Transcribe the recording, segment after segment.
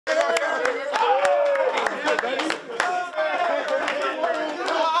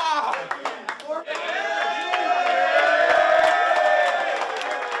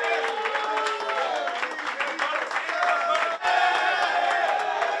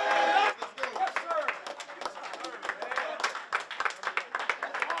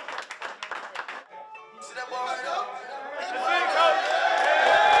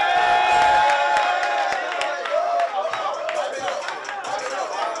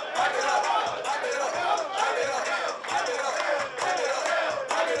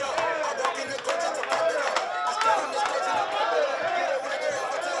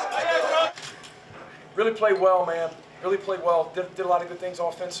played well, man. Really played well. Did a lot of good things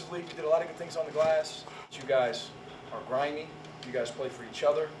offensively. We did a lot of good things on the glass. You guys are grimy. You guys play for each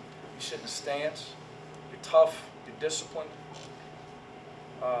other. You sit in the stands. You're tough. You're disciplined.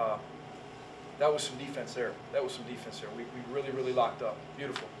 That was some defense there. That was some defense there. We really, really locked up.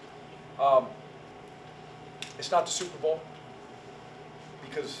 Beautiful. It's not the Super Bowl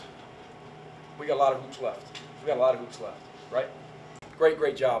because we got a lot of hoops left. We got a lot of hoops left, right? Great,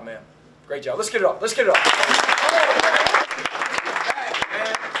 great job, man. Great job. Let's get it up. Let's get it up.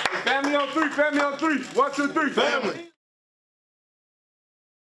 Family on three. Family on three. 1, 2, 3. Family.